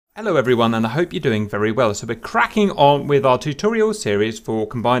Hello everyone, and I hope you're doing very well. So we're cracking on with our tutorial series for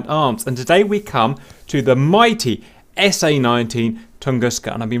combined arms, and today we come to the mighty Sa-19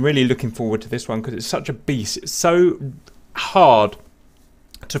 Tunguska, and I've been really looking forward to this one because it's such a beast. It's so hard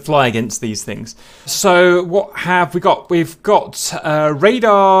to fly against these things. So what have we got? We've got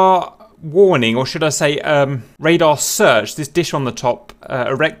radar warning, or should I say radar search. This dish on the top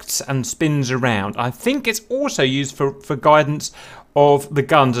erects and spins around. I think it's also used for guidance of the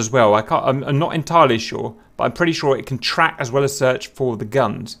guns as well. I'm not entirely sure, but I'm pretty sure it can track as well as search for the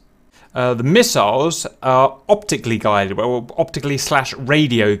guns. The missiles are optically guided, well, optically /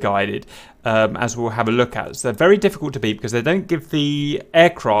 radio guided, as we'll have a look at. So they're very difficult to beat because they don't give the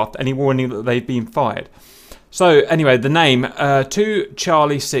aircraft any warning that they've been fired. So anyway, the name, 2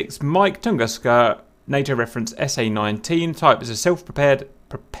 Charlie 6 Mike Tunguska, NATO reference Sa-19, type is a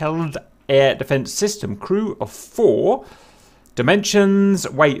self-propelled air defense system, crew of 4, dimensions,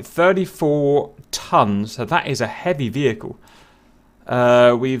 weight 34 tons, so that is a heavy vehicle.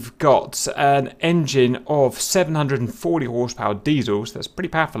 We've got an engine of 740 horsepower diesel, so that's pretty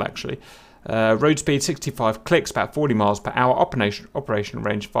powerful actually. Road speed 65 clicks, about 40 miles per hour. Operational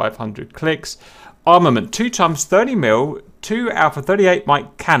range 500 clicks. Armament 2 times 30mm, 2 Alpha 38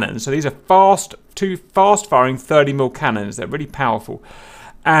 Mike cannons. So these are two fast firing 30mm cannons. They're really powerful.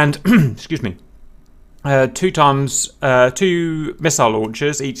 And excuse me. 2 missile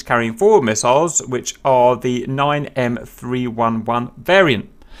launchers, each carrying 4 missiles, which are the 9M311 variant.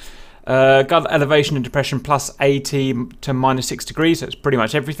 Gun elevation and depression plus 80 to minus 6 degrees, so it's pretty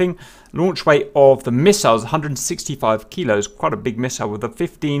much everything. Launch weight of the missiles, 165 kilos, quite a big missile, with a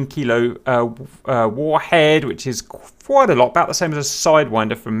 15 kilo warhead, which is quite a lot, about the same as a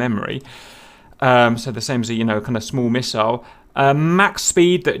Sidewinder from memory. So the same as a, kind of small missile. Max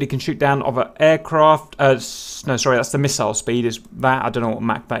speed that it can shoot down of an aircraft. No, sorry, that's the missile speed. Is that? I don't know what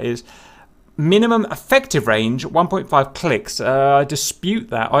Mach that is. Minimum effective range 1.5 clicks. I dispute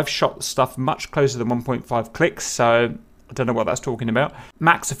that. I've shot stuff much closer than 1.5 clicks, so I don't know what that's talking about.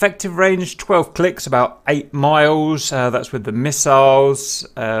 Max effective range 12 clicks, about 8 miles. That's with the missiles.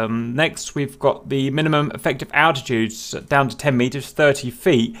 Next, we've got the minimum effective altitudes down to 10 meters, 30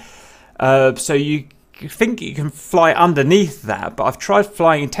 feet. So you think you can fly underneath that, but I've tried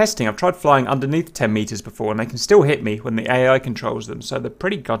flying in testing. I've tried flying underneath 10 meters before, and they can still hit me when the AI controls them. So they're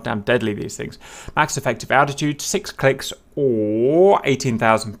pretty goddamn deadly, these things. Max effective altitude 6 clicks or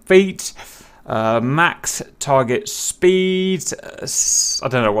 18,000 feet. Max target speed, I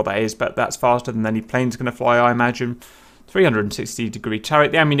don't know what that is, but that's faster than any plane's going to fly, I imagine. 360-degree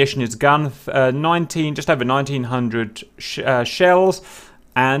turret. The ammunition is gun, just over 1,900 shells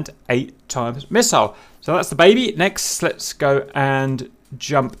and 8 times missile. So that's the baby. Next, let's go and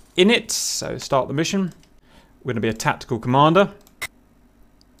jump in it. So start the mission. We're going to be a tactical commander.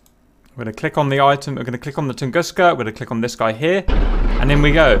 We're going to click on the item. We're going to click on the Tunguska. We're going to click on this guy here. And then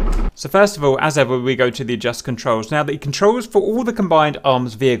we go. So first of all, as ever, we go to the adjust controls. Now, the controls for all the combined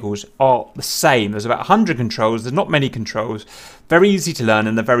arms vehicles are the same. There's about 100 controls. There's not many controls. Very easy to learn,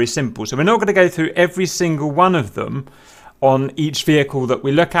 and they're very simple. So we're not going to go through every single one of them on each vehicle that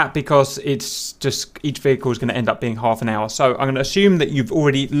we look at, because it's just each vehicle is going to end up being half an hour. So I'm going to assume that you've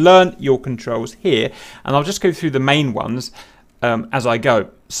already learned your controls here, and I'll just go through the main ones as I go.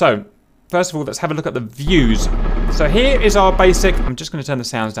 So first of all, let's have a look at the views. So here is our basic, I'm just going to turn the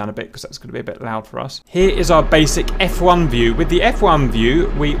sounds down a bit because that's going to be a bit loud for us. Here is our basic F1 view. With the F1 view,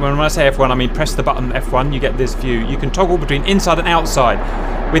 when I say F1, I mean press the button F1, you get this view. You can toggle between inside and outside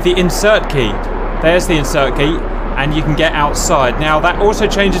with the insert key. There's the insert key, and you can get outside. Now that also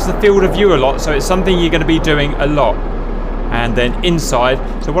changes the field of view a lot, so it's something you're going to be doing a lot. And then inside,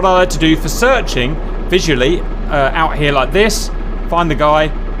 so what I like to do for searching visually, out here like this, find the guy,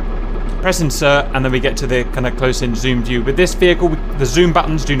 press insert, and then we get to the kind of close in zoom view. With this vehicle, the zoom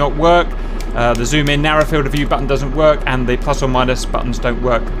buttons do not work, the zoom in narrow field of view button doesn't work, and the plus or minus buttons don't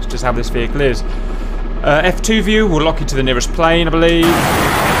work. It's just how this vehicle is. F2 view will lock you to the nearest plane, I believe.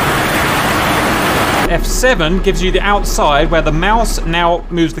 F7 gives you the outside, where the mouse now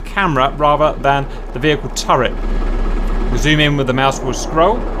moves the camera rather than the vehicle turret. We zoom in with the mouse, will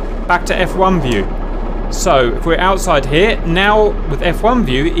scroll back to F1 view. So if we're outside here, now with F1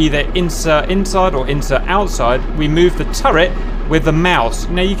 view, either insert inside or insert outside, we move the turret with the mouse.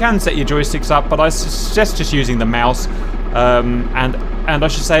 Now you can set your joysticks up, but I suggest just using the mouse. And I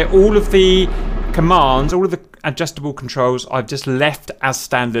should say all of the commands, all of the adjustable controls I've just left as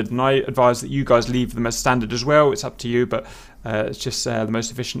standard, and I advise that you guys leave them as standard as well. It's up to you, but it's just the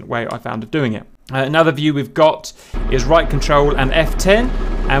most efficient way I found of doing it. Another view we've got is right control and F10,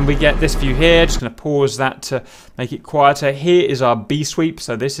 and we get this view here. Just going to pause that to make it quieter. Here is our B sweep,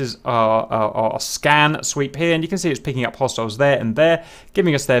 so this is our scan sweep here, and you can see it's picking up hostiles there and there,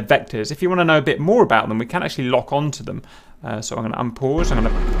 giving us their vectors. If you want to know a bit more about them, we can actually lock onto them. So I'm going to unpause. I'm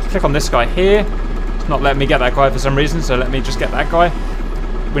going to click on this guy here. It's not letting me get that guy for some reason, so let me just get that guy.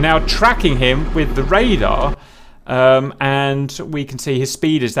 We're now tracking him with the radar, and we can see his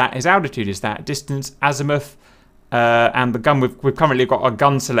speed is that, his altitude is that, distance, azimuth, and the gun. We've currently got our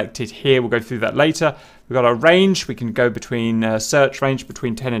gun selected here. We'll go through that later. We've got our range. We can go between search range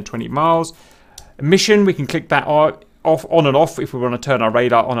between 10 and 20 miles. Mission, we can click that on and off if we want to turn our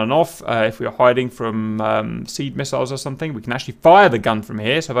radar on and off. If we are hiding from seed missiles or something, we can actually fire the gun from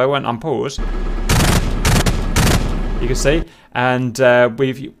here. So if I went unpause, you can see, and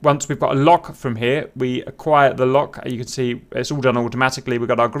once we've got a lock from here, we acquire the lock. You can see it's all done automatically. We've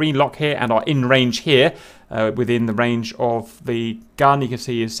got our green lock here and our in range here, within the range of the gun. You can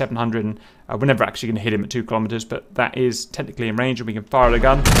see is 700. And, we're never actually going to hit him at 2 kilometers, but that is technically in range, and we can fire the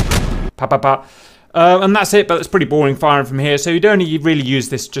gun. Pa pa pa. And that's it, but it's pretty boring firing from here. So you'd only really use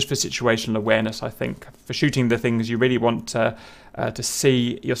this just for situational awareness, I think. For shooting the things you really want to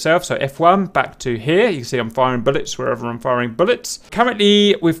see yourself. So F1, back to here. You can see I'm firing bullets wherever I'm firing bullets.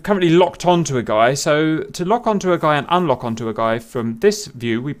 We've currently locked onto a guy. So to lock onto a guy and unlock onto a guy from this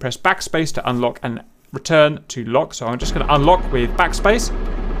view, we press backspace to unlock and return to lock. So I'm just going to unlock with backspace.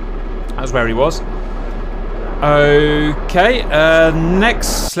 That's where he was. Okay,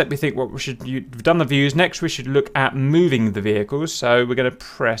 next, let me think what we should, we've done the views. Next, we should look at moving the vehicles. So we're going to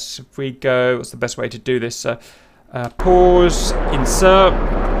press, if we go, what's the best way to do this? Pause, insert.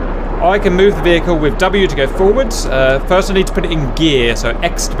 I can move the vehicle with W to go forwards. First, I need to put it in gear. So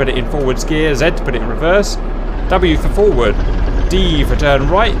X to put it in forwards gear, Z to put it in reverse, W for forward, D for turn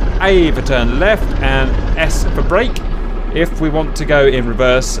right, A for turn left, and S for brake. If we want to go in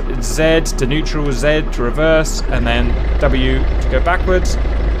reverse, Z to neutral, Z to reverse, and then W to go backwards.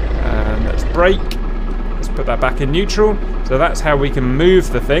 And let's brake. Let's put that back in neutral. So that's how we can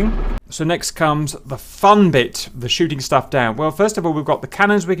move the thing. So next comes the fun bit, the shooting stuff down. Well, first of all, we've got the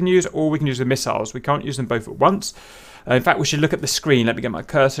cannons we can use, or we can use the missiles. We can't use them both at once. In fact, we should look at the screen. Let me get my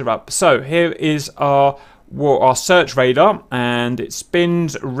cursor up. So here is our search radar, and it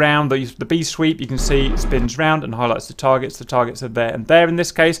spins round the B sweep. You can see it spins round and highlights the targets. The targets are there and there in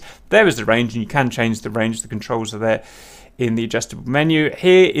this case. There is the range, and you can change the range. The controls are there in the adjustable menu.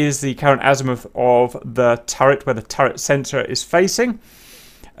 Here is the current azimuth of the turret, where the turret sensor is facing.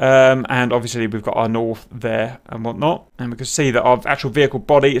 And obviously we've got our north there and whatnot. And we can see that our actual vehicle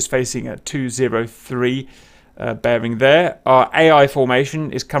body is facing at 203. Bearing there. Our AI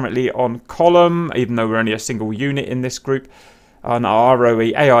formation is currently on column, even though we're only a single unit in this group. And our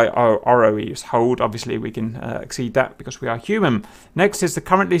AI ROE is hold. Obviously, we can exceed that because we are human. Next is the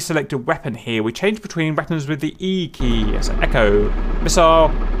currently selected weapon here. We change between weapons with the E key. So Echo, missile,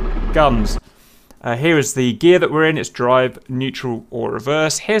 guns. Here is the gear that we're in. It's drive, neutral, or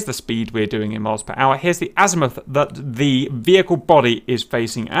reverse. Here's the speed we're doing in miles per hour. Here's the azimuth that the vehicle body is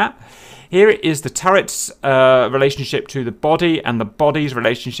facing at. Here is the turret's relationship to the body and the body's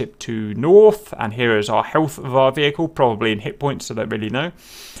relationship to north. And here is our health of our vehicle, probably in hit points, I don't really know.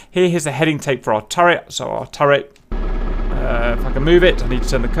 Here's the heading tape for our turret. So our turret, if I can move it, I need to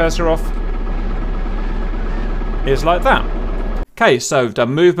turn the cursor off, is like that. Okay, so we've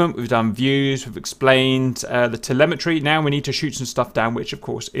done movement, we've done views, we've explained the telemetry. Now we need to shoot some stuff down, which of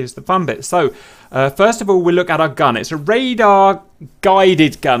course is the fun bit. So first of all, we'll look at our gun. It's a radar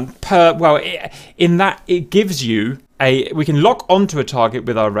guided gun. In that it gives you we can lock onto a target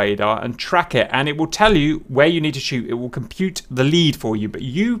with our radar and track it, and it will tell you where you need to shoot. It will compute the lead for you, but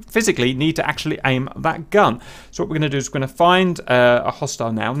you physically need to actually aim that gun. So what we're going to do is we're going to find a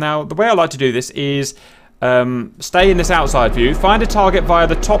hostile now. Now, the way I like to do this is stay in this outside view, find a target via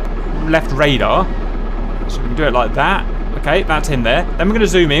the top left radar. So we can do it like that. Okay, that's in there. Then we're going to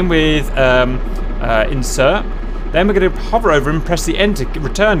zoom in with insert. Then we're going to hover over and press the enter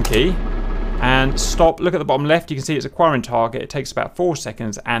return key and stop. Look at the bottom left. You can see it's acquiring target. It takes about 4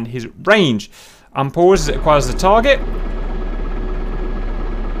 seconds, and his range. Unpause as it acquires the target.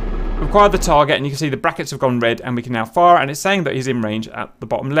 Acquire the target, and you can see the brackets have gone red, and we can now fire, and it's saying that he's in range at the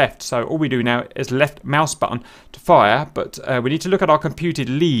bottom left. So all we do now is left mouse button to fire, but we need to look at our computed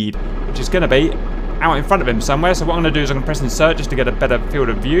lead, which is going to be out in front of him somewhere. So what I'm going to do is I'm going to press insert just to get a better field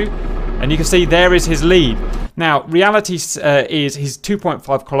of view. And you can see there is his lead. Now, reality is he's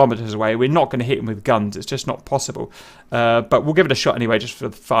 2.5 kilometers away. We're not going to hit him with guns. It's just not possible. But we'll give it a shot anyway, just for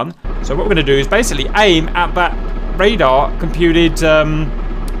the fun. So what we're going to do is basically aim at that radar computed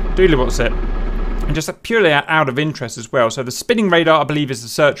doodly, what's it? And just purely out of interest as well. So the spinning radar, I believe, is the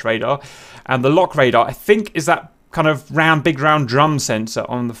search radar. And the lock radar, I think, is that kind of big round drum sensor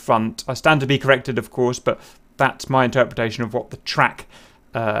on the front. I stand to be corrected, of course, but that's my interpretation of what the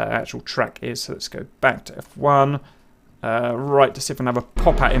actual track is. So let's go back to F1. Right, to see if we can have a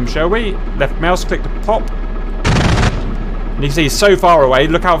pop at him, shall we? Left mouse click to pop. And you can see he's so far away.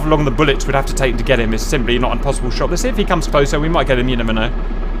 Look how long the bullets would have to take to get him. It's simply not an impossible shot. Let's see if he comes closer. We might get him, you never know.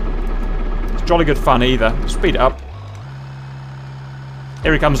 It's jolly good fun either. Speed it up.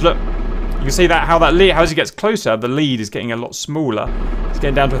 Here he comes, look. You can see that how as he gets closer, the lead is getting a lot smaller. It's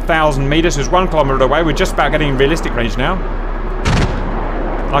getting down to 1,000 meters. So it's 1 kilometer away. We're just about getting in realistic range now.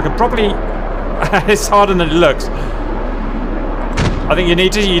 I could probably... it's harder than it looks. I think you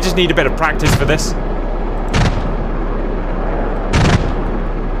just need a bit of practice for this.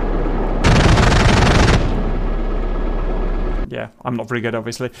 Yeah, I'm not very good,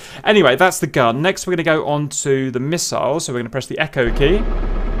 obviously. Anyway, that's the gun. Next, we're going to go on to the missile. So we're going to press the echo key.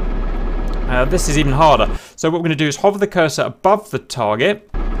 This is even harder. So what we're going to do is hover the cursor above the target,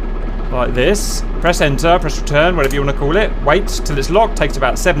 like this. Press enter, press return, whatever you want to call it. Wait till it's locked. Takes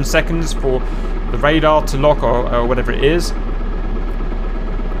about 7 seconds for the radar to lock or whatever it is.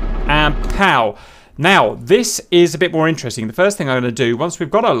 And pow. Now, this is a bit more interesting. The first thing I'm going to do, once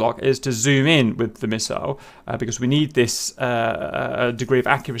we've got our lock, is to zoom in with the missile, because we need this degree of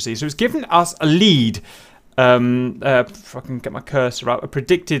accuracy. So it's given us a lead. If I can get my cursor up, a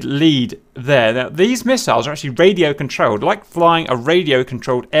predicted lead there. Now, these missiles are actually radio controlled, like flying a radio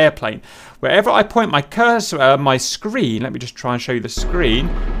controlled airplane. Wherever I point my cursor, my screen, let me just try and show you the screen.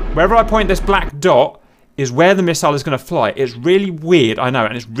 Wherever I point this black dot is where the missile is going to fly. It's really weird, I know,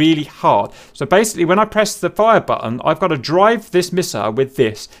 and it's really hard. So basically, when I press the fire button, I've got to drive this missile with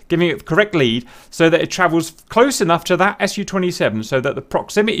this, giving it the correct lead so that it travels close enough to that Su-27 so that the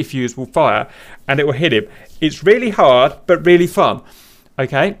proximity fuse will fire and it will hit him. It's really hard, but really fun.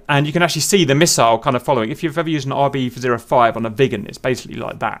 Okay, and you can actually see the missile kind of following. If you've ever used an RB05 on a Viggen, it's basically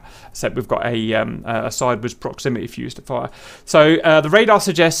like that. Except we've got a sideways proximity fuse to fire. So the radar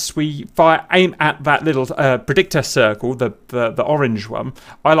suggests we aim at that little predictor circle, the orange one.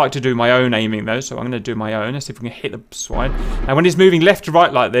 I like to do my own aiming though, so I'm going to do my own. Let's see if we can hit the swine. And when he's moving left to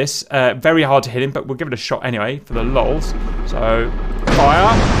right like this, very hard to hit him, but we'll give it a shot anyway for the lols. So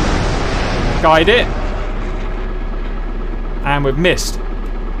fire, guide it, and we've missed.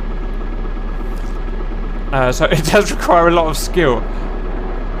 So it does require a lot of skill.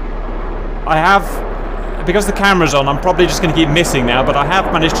 I have, because the camera's on, I'm probably just going to keep missing now, but I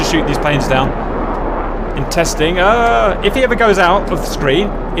have managed to shoot these planes down in testing. If he ever goes out of the screen,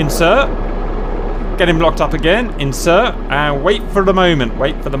 insert, get him locked up again, insert, and wait for the moment,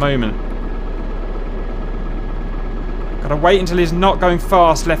 wait for the moment. Gotta wait until he's not going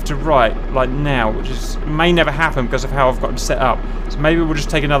fast left to right, like now, which may never happen because of how I've got him set up. So maybe we'll just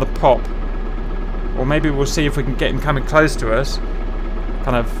take another pop. Or maybe we'll see if we can get him coming close to us.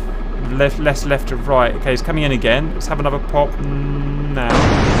 Kind of less left to right. Okay, he's coming in again. Let's have another pop now.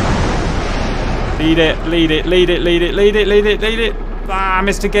 Lead it, lead it, lead it, lead it, lead it, lead it, lead it. Ah, I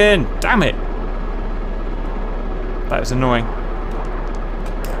missed again. Damn it. That was annoying.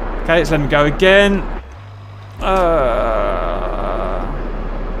 Okay, let's let him go again.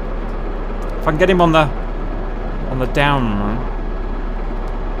 If I can get him on the down run.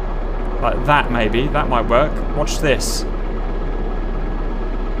 Like that, maybe. That might work. Watch this.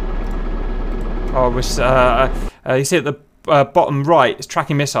 Oh, you see at the bottom right, it's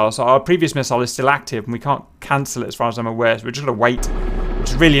tracking missile. So our previous missile is still active, and we can't cancel it as far as I'm aware. So we're just going to wait, which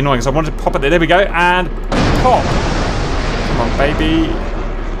is really annoying. So I wanted to pop it there. There we go. And pop. Come on, baby.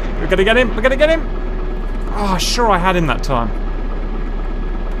 We're going to get him. We're going to get him. Oh, sure I had him that time.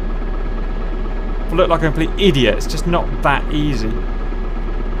 I look like a complete idiot. It's just not that easy.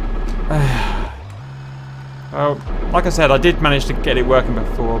 Well, like I said, I did manage to get it working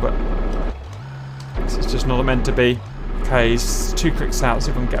before, but this is just not meant to be. Okay, he's 2 clicks out. Let's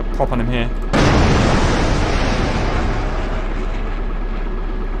see if we can get a pop on him here.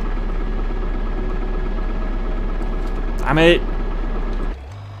 Damn it!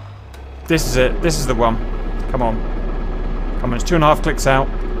 This is it. This is the one. Come on. Come on, it's 2.5 clicks out.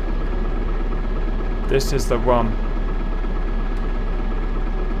 This is the one.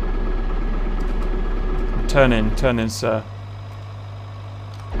 Turn in, sir.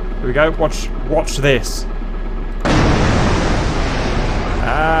 Here we go. Watch this.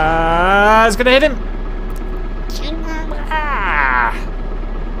 It's going to hit him.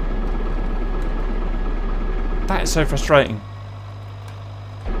 That is so frustrating.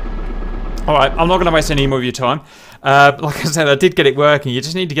 Alright, I'm not going to waste any more of your time. Like I said, I did get it working. You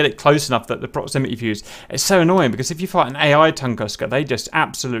just need to get it close enough that the proximity fuse. It's so annoying because if you fight an AI Tunguska, they just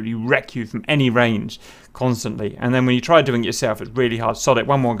absolutely wreck you from any range constantly. And then when you try doing it yourself, it's really hard. Sod it,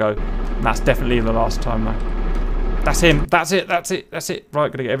 one more go. And that's definitely the last time, though. That's him. That's it. That's it. That's it.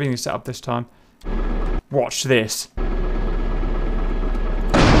 Right, gotta get everything set up this time. Watch this.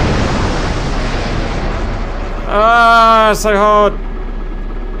 Ah, so hard.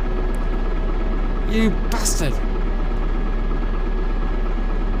 You bastard.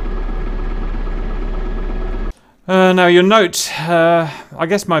 Now you'll note, I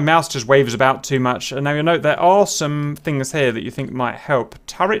guess my mouse just waves about too much. Now you'll note there are some things here that you think might help.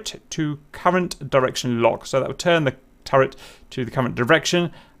 Turret to current direction lock. So that will turn the turret to the current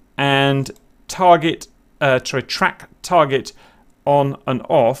direction. And target, track target on and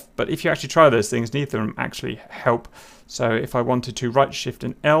off. But if you actually try those things, neither of them actually help. So if I wanted to right shift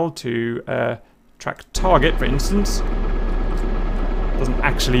and L to track target, for instance, doesn't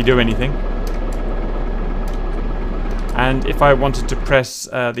actually do anything. And if I wanted to press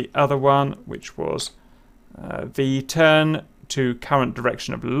the other one, which was V turn to current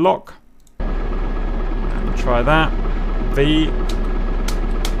direction of lock, and try that, V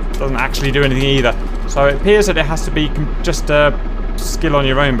doesn't actually do anything either. So it appears that it has to be just a skill on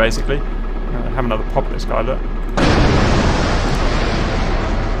your own, basically. Have another pop at this guy, look.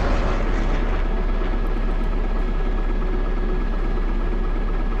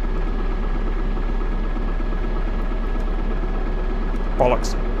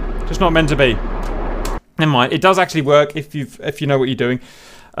 Bollocks. Just not meant to be. Never mind. It does actually work if you know what you're doing.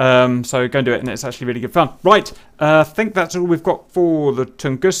 So go and do it, and it's actually really good fun. Right. I think that's all we've got for the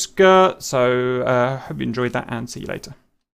Tunguska. So hope you enjoyed that, and see you later.